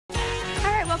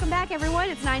Welcome back, everyone.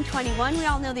 It's 9:21. We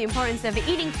all know the importance of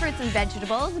eating fruits and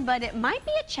vegetables, but it might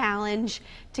be a challenge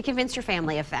to convince your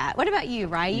family of that. What about you,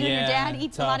 Ryan? You and your dad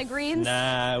eat a lot of greens?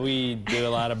 Nah, we do a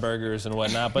lot of burgers and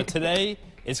whatnot, but today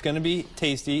it's going to be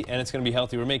tasty and it's going to be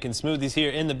healthy. We're making smoothies here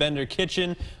in the Bender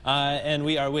kitchen, and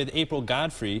we are with April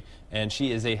Godfrey, and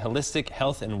she is a holistic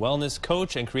health and wellness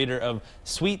coach and creator of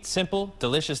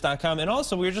SweetSimpleDelicious.com. And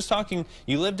also, we were just talking,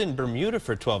 you lived in Bermuda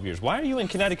for 12 years. Why are you in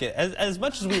Connecticut? As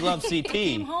much as we love CT. I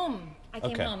came home.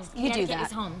 You do that.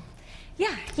 Is home.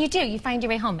 Yeah, you do. You find your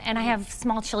way home. And I have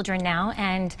small children now,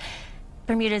 and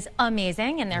Bermuda's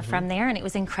amazing, and they're from there, and it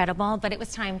was incredible, but it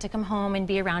was time to come home and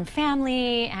be around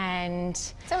family, and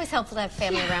it's always helpful to have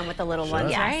family around with the little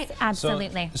ones, right? Yes,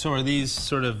 absolutely. So are these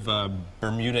sort of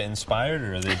Bermuda inspired,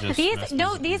 or are they just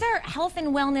these are health and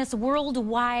wellness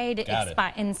worldwide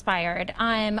inspired.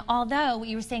 Although what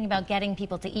you were saying about getting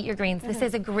people to eat your greens, this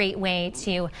is a great way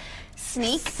to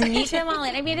sneak them all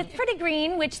in. I mean, it's pretty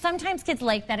green, which sometimes kids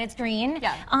like that it's green.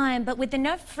 Yeah. But with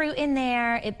enough fruit in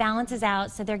there, it balances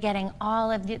out, so they're getting all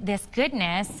of this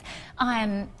goodness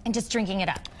and just drinking it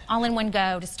up all in one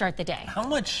go to start the day. How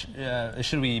much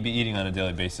should we be eating on a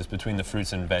daily basis between the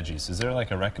fruits and veggies? Is there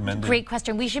like a recommended? Great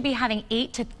question. We should be having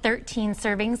 8 to 13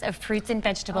 servings of fruits and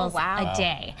vegetables a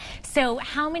day. So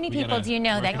how many people do you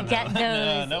know that get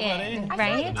those nobody. in, I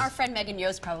right? feel like our friend Megan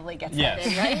Yost probably gets that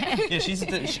in, right? Yeah,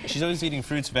 she's always eating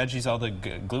fruits, veggies, all the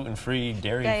gluten-free,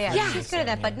 dairy-free. Yeah, she's good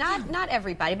at that, but not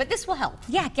everybody. But this will help.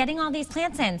 Yeah, getting all these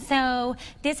plants in. So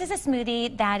this is a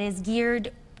smoothie that is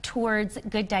geared towards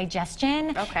good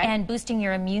digestion and boosting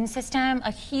your immune system.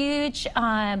 A huge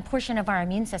portion of our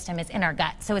immune system is in our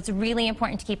gut, so it's really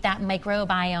important to keep that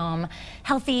microbiome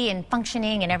healthy and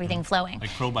functioning and everything flowing. Like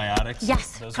probiotics?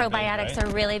 Yes, those probiotics are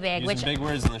really big. Using big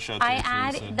words in the show too. I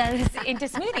add those into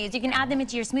smoothies. You can add them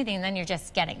into your smoothie, and then you're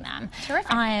just getting them.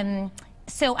 Terrific.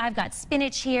 So I've got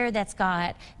spinach here that's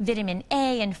got vitamin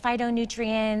A and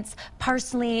phytonutrients.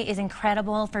 Parsley is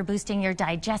incredible for boosting your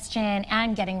digestion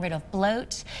and getting rid of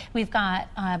bloat. We've got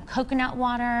coconut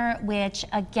water, which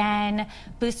again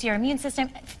boosts your immune system,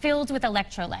 filled with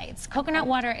electrolytes. Coconut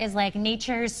water is like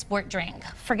nature's sport drink.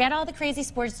 Forget all the crazy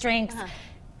sports drinks.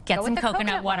 Get some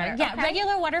coconut water. Yeah,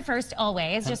 regular water first,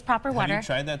 always, just proper water. Have you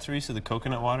tried that, Teresa, the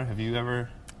coconut water? Have you ever?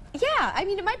 Yeah, I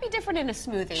mean, it might be different in a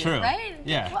smoothie, right?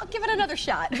 Yeah. Well, give it another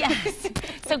shot. Yes.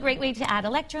 So great way to add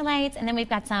electrolytes. And then we've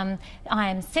got some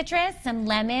citrus, some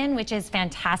lemon, which is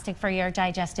fantastic for your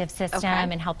digestive system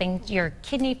and helping your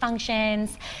kidney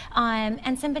functions.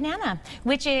 And some banana,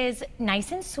 which is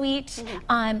nice and sweet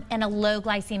and a low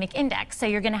glycemic index. So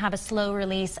you're going to have a slow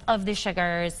release of the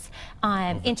sugars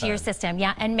into your system.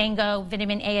 Yeah, and mango,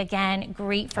 vitamin A again,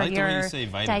 great for your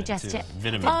digestive.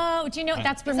 Vitamin. Oh, do you know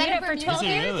that's Bermuda for 12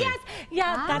 years? Really? Yes.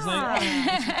 Yeah,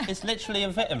 that's it's literally a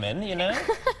vitamin, you know?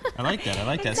 I like that. I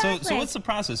like that. Exactly. So what's the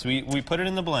process? We put it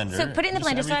in the blender. So put it in the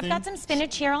blender. So I've got some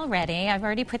spinach here already. I've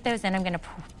already put those in. I'm going to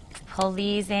pull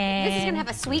these in. This is going to have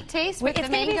a sweet taste with the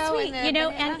mango sweet, and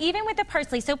the and even with the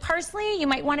parsley. So parsley, you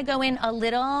might want to go in a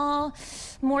little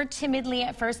more timidly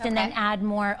at first and then add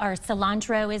more, or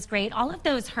cilantro is great. All of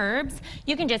those herbs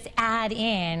you can just add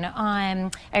in. I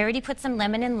already put some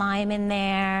lemon and lime in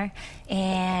there,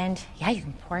 and yeah, you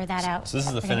can pour that out. So this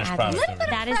is the finished product. A little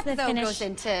bit of prep, though, goes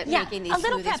into making these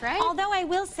smoothies, right? Although I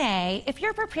will say, if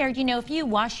you're prepared, you know, if you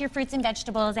wash your fruits and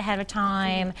vegetables ahead of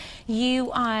time,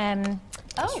 you are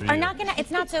not gonna, it's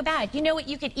not so bad. You know what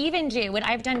you could even do, what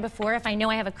I've done before, if I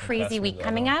know I have a crazy week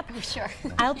coming up,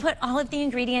 I'll put all of the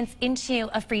ingredients into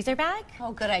a freezer bag.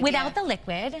 Oh, good idea. Without the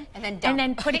liquid. And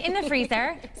then put it in the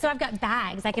freezer. So I've got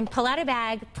bags. I can pull out a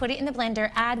bag, put it in the blender,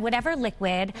 add whatever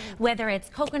liquid, whether it's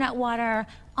coconut water,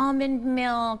 almond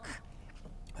milk.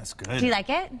 That's good. Do you like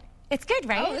it? It's good,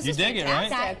 right? Oh, this you is dig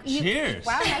fantastic. it, right? Cheers.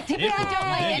 Wow, I typically don't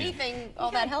like anything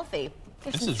all that healthy.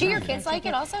 Do your kids like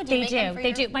it also? They do.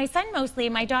 They do. My son mostly.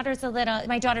 My daughter's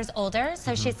older,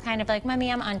 so she's kind of like,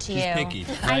 Mommy, I'm onto you. She's picky.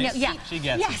 Right? I know. Yeah. She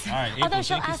gets it. All right, April,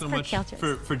 thank you so much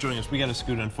for joining us. We got to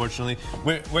scoot, unfortunately.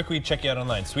 Where can we check you out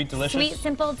online? Sweet Delicious?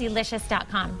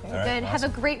 SweetSimpleDelicious.com. Very good. Awesome. Have a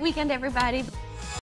great weekend, everybody.